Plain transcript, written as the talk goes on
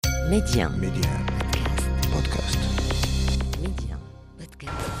ميديان بودكاست.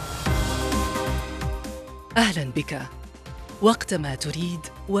 أهلا بك. وقتما تريد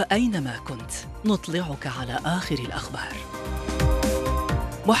وأينما كنت نطلعك على آخر الأخبار.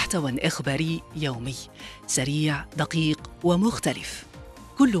 محتوى إخباري يومي سريع دقيق ومختلف،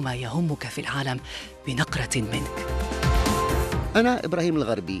 كل ما يهمك في العالم بنقرة منك. أنا إبراهيم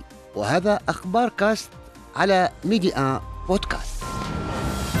الغربي، وهذا أخبار كاست على ميديان بودكاست.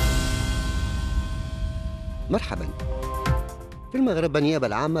 مرحبا. في المغرب النيابة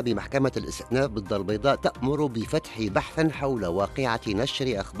العامة بمحكمة الاستئناف بالدار البيضاء تأمر بفتح بحث حول واقعة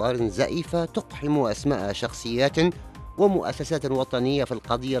نشر أخبار زائفة تقحم أسماء شخصيات ومؤسسات وطنية في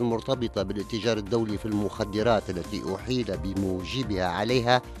القضية المرتبطة بالاتجار الدولي في المخدرات التي أحيل بموجبها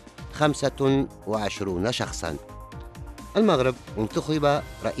عليها 25 شخصا. المغرب انتخب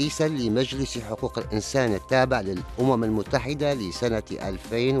رئيسا لمجلس حقوق الإنسان التابع للأمم المتحدة لسنة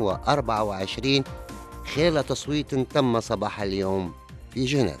 2024 خلال تصويت تم صباح اليوم في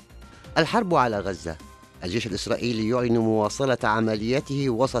جنيف. الحرب على غزة. الجيش الإسرائيلي يعلن مواصلة عملياته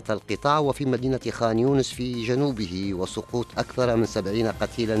وسط القطاع وفي مدينة خان يونس في جنوبه، وسقوط أكثر من 70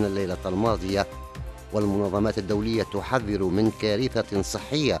 قتيلا الليلة الماضية. والمنظمات الدولية تحذر من كارثة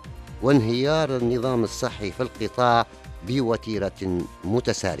صحية وانهيار النظام الصحي في القطاع بوتيرة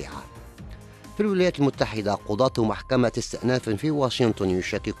متسارعة. في الولايات المتحدة، قضاة محكمة استئناف في واشنطن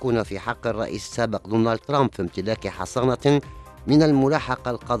يشككون في حق الرئيس السابق دونالد ترامب في امتلاك حصانة من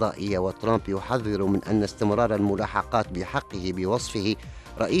الملاحقة القضائية، وترامب يحذر من أن استمرار الملاحقات بحقه بوصفه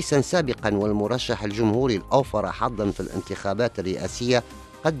رئيسا سابقا والمرشح الجمهوري الأوفر حظا في الانتخابات الرئاسية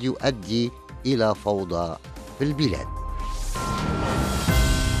قد يؤدي إلى فوضى في البلاد.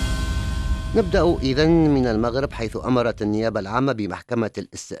 نبدأ إذن من المغرب، حيث أمرت النيابة العامة بمحكمة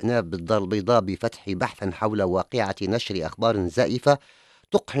الاستئناف بالدار البيضاء بفتح بحث حول واقعة نشر أخبار زائفة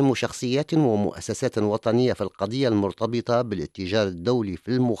تقحم شخصيات ومؤسسات وطنية في القضية المرتبطة بالاتجار الدولي في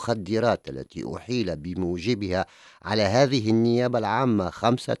المخدرات التي أحيل بموجبها على هذه النيابة العامة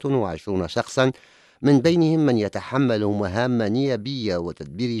 25 شخصا، من بينهم من يتحمل مهام نيابية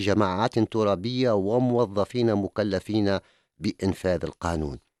وتدبير جماعات ترابية وموظفين مكلفين بإنفاذ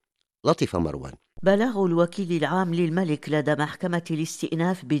القانون. لطيفة مروان. بلاغ الوكيل العام للملك لدى محكمة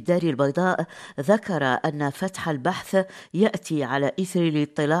الاستئناف بالدار البيضاء ذكر أن فتح البحث يأتي على إثر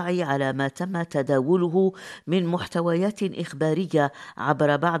الاطلاع على ما تم تداوله من محتويات إخبارية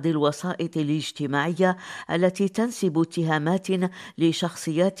عبر بعض الوسائط الاجتماعية التي تنسب اتهامات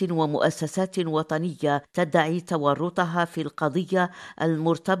لشخصيات ومؤسسات وطنية تدعي تورطها في القضية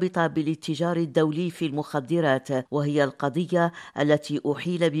المرتبطة بالاتجار الدولي في المخدرات، وهي القضية التي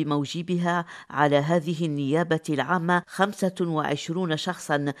أحيل بموجبها على هذه النيابة العامة 25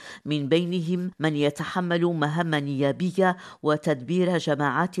 شخصا، من بينهم من يتحمل مهام نيابية وتدبير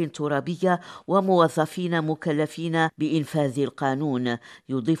جماعات ترابية وموظفين مكلفين بإنفاذ القانون.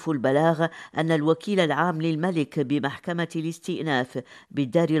 يضيف البلاغ أن الوكيل العام للملك بمحكمة الاستئناف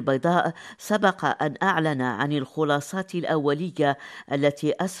بالدار البيضاء سبق أن أعلن عن الخلاصات الأولية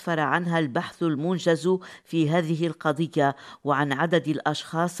التي أسفر عنها البحث المنجز في هذه القضية، وعن عدد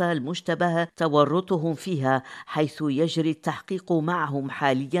الأشخاص المشتبه تورطهم فيها، حيث يجري التحقيق معهم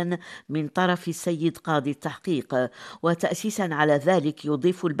حاليا من طرف السيد قاضي التحقيق. وتأسيسا على ذلك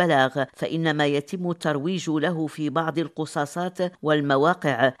يضيف البلاغ فإن ما يتم الترويج له في بعض القصاصات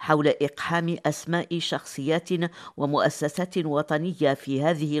والمواقع حول إقحام أسماء شخصيات ومؤسسات وطنية في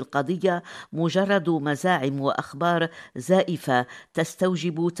هذه القضية مجرد مزاعم وأخبار زائفة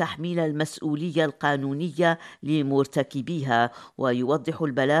تستوجب تحميل المسؤولية القانونية لمرتكبيها. ويوضح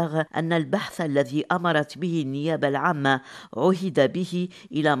البلاغ أن البحث الذي أمرت به النيابة العامة عهد به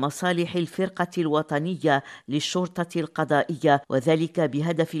إلى مصالح الفرقة الوطنية للشرطة القضائية، وذلك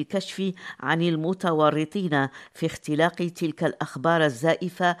بهدف الكشف عن المتورطين في اختلاق تلك الأخبار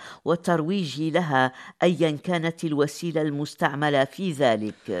الزائفة والترويج لها أيا كانت الوسيلة المستعملة في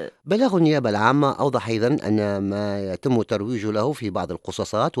ذلك. بلاغ النيابة العامة أوضح أيضا أن ما يتم ترويج له في بعض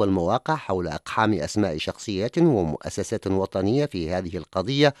القصصات والمواقع حول إقحام أسماء شخصيات ومؤسسات وطنية في هذه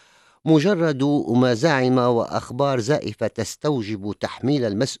القضية مجرد مزاعم وأخبار زائفة تستوجب تحميل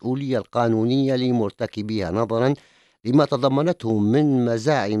المسؤولية القانونية لمرتكبيها، نظرا لما تضمنته من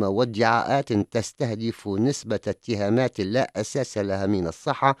مزاعم وادعاءات تستهدف نسبة اتهامات لا أساس لها من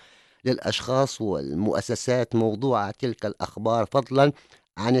الصحة للأشخاص والمؤسسات موضوع تلك الأخبار، فضلا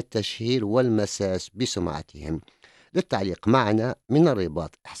عن التشهير والمساس بسمعتهم. للتعليق معنا من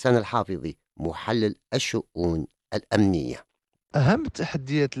الرباط إحسان الحافظي، محلل الشؤون الأمنية. أهم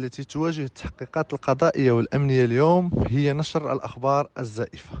التحديات التي تواجه التحقيقات القضائية والأمنية اليوم هي نشر الأخبار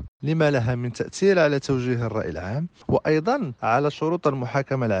الزائفة، لما لها من تأثير على توجيه الرأي العام، وأيضا على شروط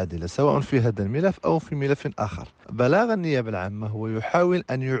المحاكمة العادلة سواء في هذا الملف أو في ملف آخر. بلاغ النيابة العامة هو يحاول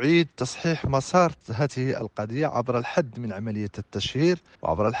أن يعيد تصحيح مسار هذه القضية عبر الحد من عملية التشهير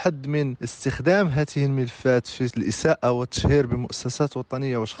وعبر الحد من استخدام هذه الملفات في الإساءة والتشهير بمؤسسات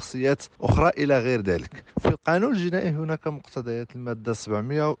وطنية وشخصيات أخرى إلى غير ذلك. في القانون الجنائي هناك مقتضيات المادة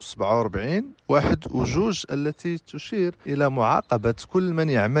 747 واحد وجوج التي تشير إلى معاقبة كل من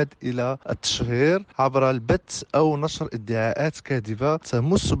يعمد إلى التشهير عبر البث أو نشر ادعاءات كاذبة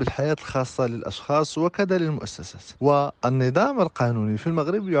تمس بالحياة الخاصة للأشخاص وكذا للمؤسسات. والنظام القانوني في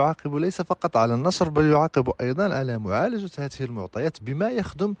المغرب يعاقب ليس فقط على النشر بل يعاقب أيضا على معالجة هذه المعطيات بما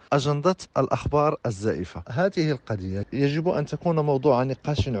يخدم أجندة الأخبار الزائفة. هذه القضية يجب أن تكون موضوع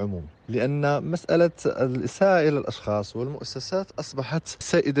نقاش عمومي، لأن مسألة الإساءة إلى الأشخاص والمؤسسات أصبحت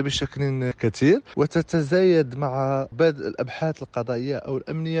سائدة بشكل كثير وتتزايد مع بدء الأبحاث القضائية أو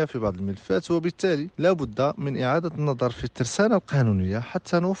الأمنية في بعض الملفات، وبالتالي لا بد من إعادة النظر في الترسانة القانونية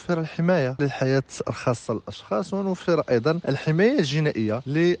حتى نوفر الحماية للحياة الخاصة للأشخاص ونوفر أيضا الحماية الجنائية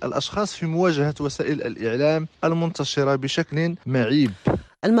للأشخاص في مواجهة وسائل الإعلام المنتشرة بشكل معيب.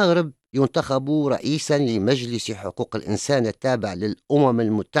 المغرب ينتخب رئيسا لمجلس حقوق الإنسان التابع للأمم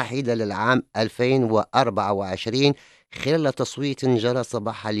المتحدة للعام 2024 خلال تصويت جرى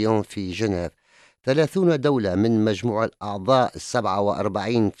صباح اليوم في جنيف. 30 دولة من مجموع الأعضاء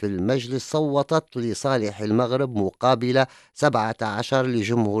 47 في المجلس صوتت لصالح المغرب مقابل 17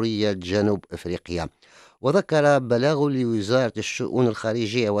 لجمهورية جنوب أفريقيا. وذكر بلاغ لوزارة الشؤون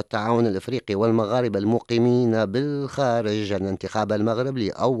الخارجية والتعاون الإفريقي والمغاربة المقيمين بالخارج أن انتخاب المغرب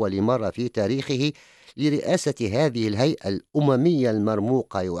لأول مرة في تاريخه لرئاسة هذه الهيئة الأممية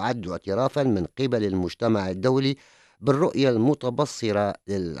المرموقة يعد اعترافا من قبل المجتمع الدولي بالرؤية المتبصرة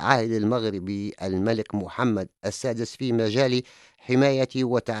للعهد المغربي الملك محمد السادس في مجال حماية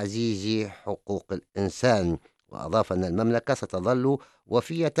وتعزيز حقوق الإنسان. وأضاف أن المملكة ستظل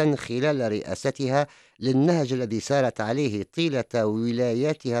وفية خلال رئاستها للنهج الذي سارت عليه طيلة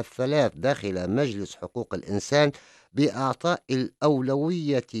ولاياتها الثلاث داخل مجلس حقوق الإنسان بإعطاء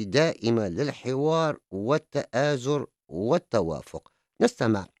الأولوية دائمة للحوار والتآزر والتوافق.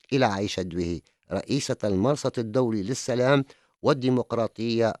 نستمع إلى عائشة دويهي رئيسة المرصد الدولي للسلام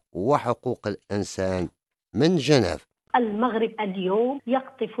والديمقراطية وحقوق الإنسان من جنيف. المغرب اليوم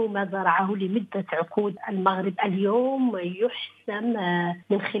يقطف ما زرعه لمدة عقود. المغرب اليوم يحسم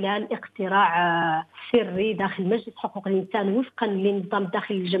من خلال اقتراع سري داخل مجلس حقوق الإنسان وفقا لنظام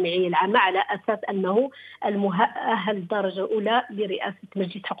داخل الجمعية العامة على أساس أنه المؤهل درجة أولى لرئاسة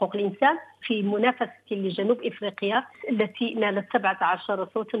مجلس حقوق الإنسان في منافسة لجنوب إفريقيا التي نالت 17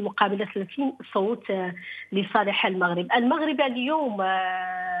 صوت مقابل 30 صوت لصالح المغرب. المغرب اليوم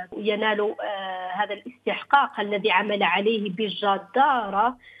ينال هذا الاستحقاق الذي عمل عليه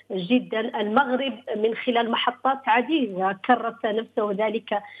بجدارة جدا. المغرب من خلال محطات عديدة كرس نفسه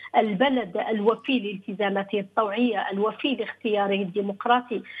ذلك البلد الوفي لالتزاماته الطوعية، الوفي لاختياره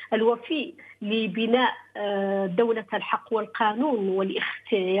الديمقراطي، الوفي لبناء دولة الحق والقانون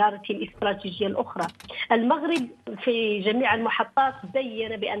والاختيارات الاستراتيجية الأخرى. المغرب في جميع المحطات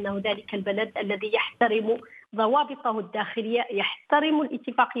بين بأنه ذلك البلد الذي يحترم ضوابطه الداخلية، يحترم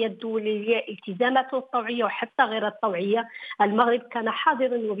الاتفاقية الدولية، التزاماته الطوعية وحتى غير الطوعية. المغرب كان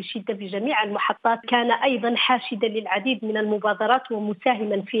حاضرا وبشدة في جميع المحطات، كان أيضا حاشدا للعديد من المبادرات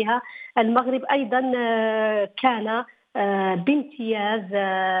ومساهما فيها. المغرب أيضا كان بامتياز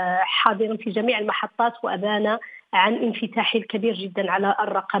حاضرا في جميع المحطات وأبان عن انفتاحه الكبير جدا على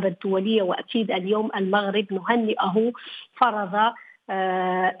الرقابة الدولية. وأكيد اليوم المغرب نهنئه، فرض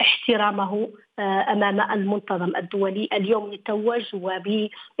احترامه أمام المنظمة الدولي. اليوم يتوج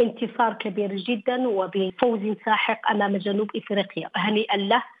وبانتصار كبير جدا وبفوز ساحق أمام جنوب إفريقيا. هنيئا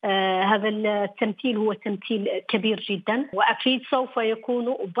له. هذا التمثيل هو تمثيل كبير جدا وأكيد سوف يكون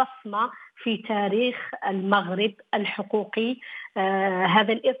بصمة في تاريخ المغرب الحقوقي،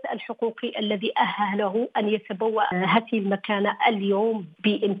 هذا الإرث الحقوقي الذي أهله أن يتبوأ هذه المكانة اليوم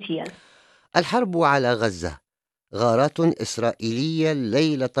بامتياز. الحرب على غزة. غارات إسرائيلية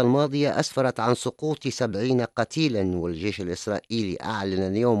الليلة الماضية أسفرت عن سقوط 70 قتيلا، والجيش الإسرائيلي أعلن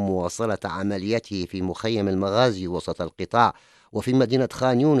اليوم مواصلة عملياته في مخيم المغازي وسط القطاع وفي مدينة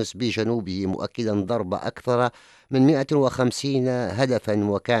خان يونس بجنوبه، مؤكدا ضرب أكثر من 150 هدفا.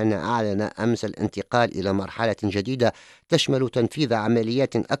 وكان أعلن أمس الانتقال إلى مرحلة جديدة تشمل تنفيذ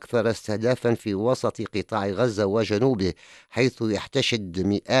عمليات أكثر استهدافا في وسط قطاع غزة وجنوبه، حيث يحتشد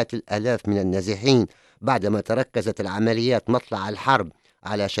مئات الآلاف من النازحين بعدما تركزت العمليات مطلع الحرب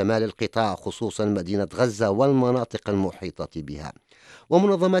على شمال القطاع خصوصا مدينة غزة والمناطق المحيطة بها.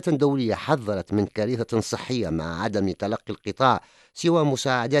 ومنظمات دولية حذرت من كارثة صحية مع عدم تلقي القطاع سوى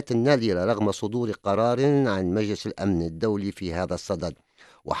مساعدات نادرة رغم صدور قرار عن مجلس الأمن الدولي في هذا الصدد.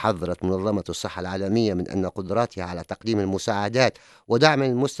 وحذرت منظمة الصحة العالمية من أن قدراتها على تقديم المساعدات ودعم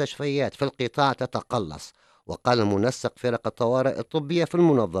المستشفيات في القطاع تتقلص. وقال منسق فرق الطوارئ الطبية في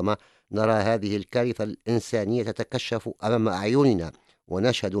المنظمة: نرى هذه الكارثة الإنسانية تتكشف أمام أعيننا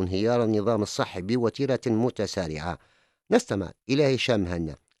ونشهد انهيار النظام الصحي بوتيرة متسارعة. نستمع إلى هشام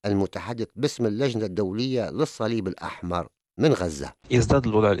هنا المتحدث باسم اللجنة الدولية للصليب الأحمر من غزة. يزداد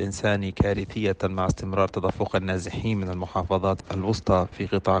الوضع الإنساني كارثية مع استمرار تدفق النازحين من المحافظات الوسطى في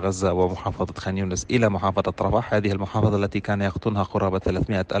قطاع غزة ومحافظة خان يونس إلى محافظة رفح، هذه المحافظة التي كان يقطنها قرابة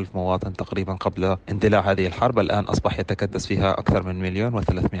 300 ألف مواطن تقريبا قبل اندلاع هذه الحرب، الآن أصبح يتكدس فيها أكثر من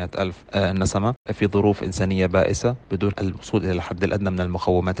 1,300,000 نسمة في ظروف إنسانية بائسة بدون الوصول إلى الحد الأدنى من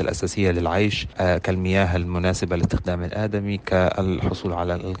المقومات الأساسية للعيش كالمياه المناسبة لاستخدام الآدمي، كالحصول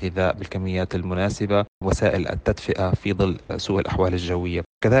على الغذاء بالكميات المناسبة، وسائل التدفئة في ظل سوء الأحوال الجوية.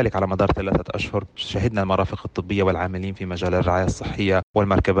 كذلك على مدار 3 أشهر شهدنا المرافق الطبية والعاملين في مجال الرعاية الصحية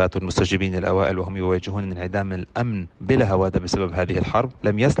والمركبات والمستجيبين الأوائل وهم يواجهون انعدام الأمن بلا هوادة بسبب هذه الحرب.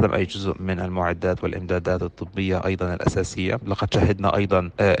 لم يسلم أي جزء من المعدات والإمدادات الطبية أيضا الأساسية. لقد شهدنا أيضا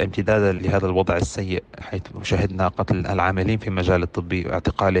امتدادا لهذا الوضع السيء، حيث شهدنا قتل العاملين في مجال الطبي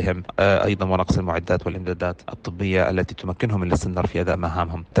واعتقالهم أيضا، ونقص المعدات والإمدادات الطبية التي تمكنهم من الاستمرار في أداء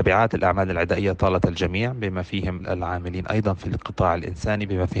مهامهم. تبعات الأعمال العدائية طالت الجميع بما فيهم العاملين أيضا في القطاع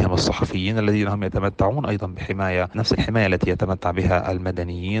الإنساني، بما فيهم الصحفيين الذين هم يتمتعون أيضا بحماية نفس الحماية التي يتمتع بها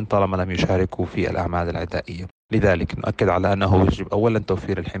المدنيين طالما لم يشاركوا في الأعمال العدائية. لذلك نؤكد على أنه يجب أولا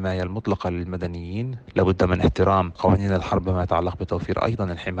توفير الحماية المطلقة للمدنيين، لابد من احترام قوانين الحرب بما يتعلق بتوفير أيضا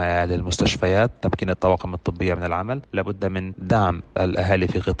الحماية للمستشفيات، تمكين الطواقم الطبية من العمل، لابد من دعم الأهالي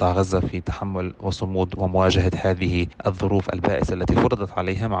في قطاع غزة في تحمل وصمود ومواجهة هذه الظروف البائسة التي فرضت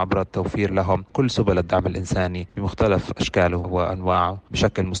عليهم عبر توفير لهم كل سبل الدعم الإنساني بمختلف أشكاله وأنواعه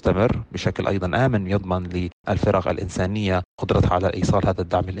بشكل مستمر، بشكل أيضا آمن يضمن للفرق الإنسانية قدرتها على إيصال هذا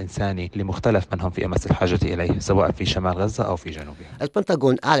الدعم الإنساني لمختلف من هم في أمس الحاجة إليه سواء في شمال غزة أو في جنوبها.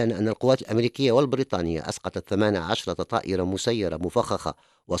 البنتاغون أعلن أن القوات الأمريكية والبريطانية أسقطت 18 طائرة مسيرة مفخخة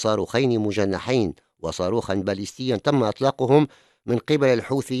وصاروخين مجنحين وصاروخا باليستيا تم إطلاقهم من قبل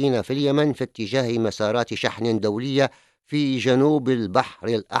الحوثيين في اليمن في اتجاه مسارات شحن دولية في جنوب البحر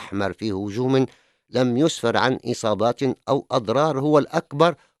الأحمر في هجوم لم يسفر عن إصابات أو أضرار هو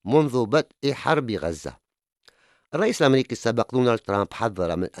الأكبر منذ بدء حرب غزة. الرئيس الأمريكي السابق دونالد ترامب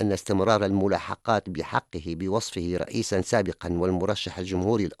حذر من أن استمرار الملاحقات بحقه بوصفه رئيسا سابقا والمرشح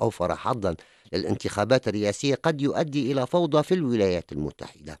الجمهوري الأوفر حظا للانتخابات الرئاسية قد يؤدي إلى فوضى في الولايات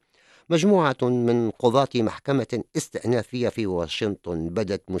المتحدة. مجموعة من قضاة محكمة استئنافية في واشنطن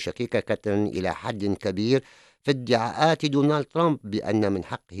بدت مشككة إلى حد كبير في ادعاءات دونالد ترامب بأن من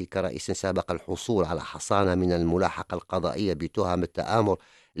حقه كرئيس سابق الحصول على حصانة من الملاحقة القضائية بتهم التآمر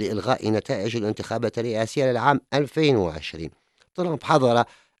لإلغاء نتائج الانتخابات الرئاسية للعام 2020. ترامب حضر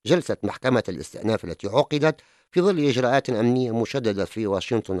جلسة محكمة الاستئناف التي عقدت في ظل إجراءات أمنية مشددة في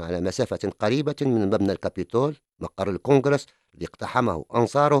واشنطن على مسافة قريبة من مبنى الكابيتول مقر الكونغرس الذي اقتحمه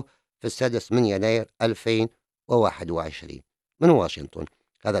أنصاره في 6 يناير 2021. من واشنطن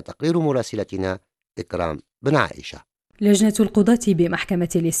هذا تقرير مراسلتنا إكرام بن عائشة. لجنة القضاة بمحكمة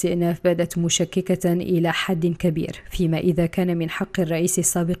الاستئناف بدت مشككة إلى حد كبير فيما إذا كان من حق الرئيس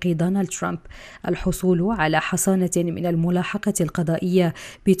السابق دونالد ترامب الحصول على حصانة من الملاحقة القضائية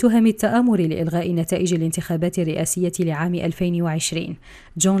بتهم التآمر لإلغاء نتائج الانتخابات الرئاسية لعام 2020.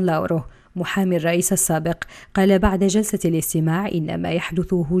 جون لاورو محامي الرئيس السابق قال بعد جلسة الاستماع إن ما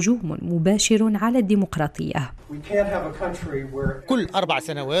يحدث هجوم مباشر على الديمقراطية. كل 4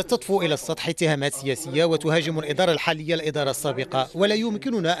 سنوات تطفو إلى السطح اتهامات سياسية وتهاجم الإدارة الحالية الإدارة السابقة، ولا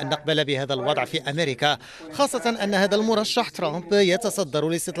يمكننا أن نقبل بهذا الوضع في أمريكا، خاصة أن هذا المرشح ترامب يتصدر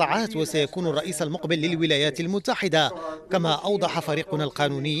الاستطلاعات وسيكون الرئيس المقبل للولايات المتحدة. كما أوضح فريقنا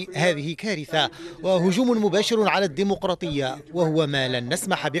القانوني هذه كارثة وهجوم مباشر على الديمقراطية وهو ما لن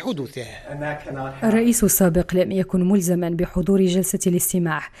نسمح بحدوثه. الرئيس السابق لم يكن ملزما بحضور جلسة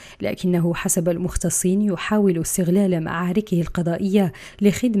الاستماع، لكنه حسب المختصين يحاول استغلال معاركه القضائية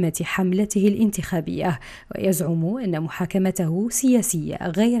لخدمة حملته الانتخابية، ويزعم أن محاكمته سياسية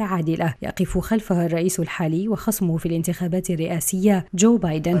غير عادلة يقف خلفها الرئيس الحالي وخصمه في الانتخابات الرئاسية جو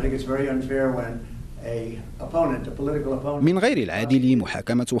بايدن. من غير العادل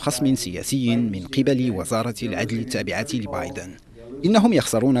محاكمة خصم سياسي من قبل وزارة العدل التابعة لبايدن. إنهم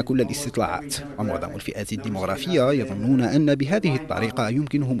يخسرون كل الاستطلاعات، ومعظم الفئات الديمغرافية يظنون أن بهذه الطريقة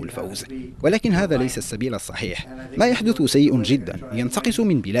يمكنهم الفوز، ولكن هذا ليس السبيل الصحيح. ما يحدث سيء جدا، ينتقص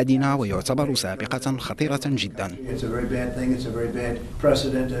من بلادنا ويعتبر سابقة خطيرة جدا.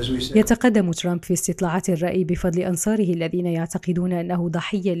 يتقدم ترامب في استطلاعات الرأي بفضل أنصاره الذين يعتقدون أنه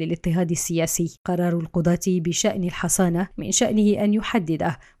ضحية للاضطهاد السياسي. قرار القضاة بشأن الحصانة من شأنه أن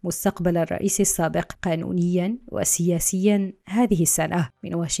يحدد مستقبل الرئيس السابق قانونيا وسياسيا هذه السنة.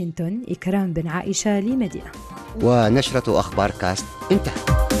 من واشنطن، إكرام بن عائشة لمدينة. ونشرة أخبار كاست انتهت.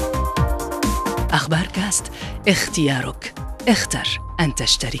 أخبار كاست، اختيارك، اختر أن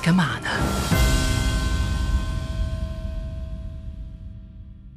تشترك معنا.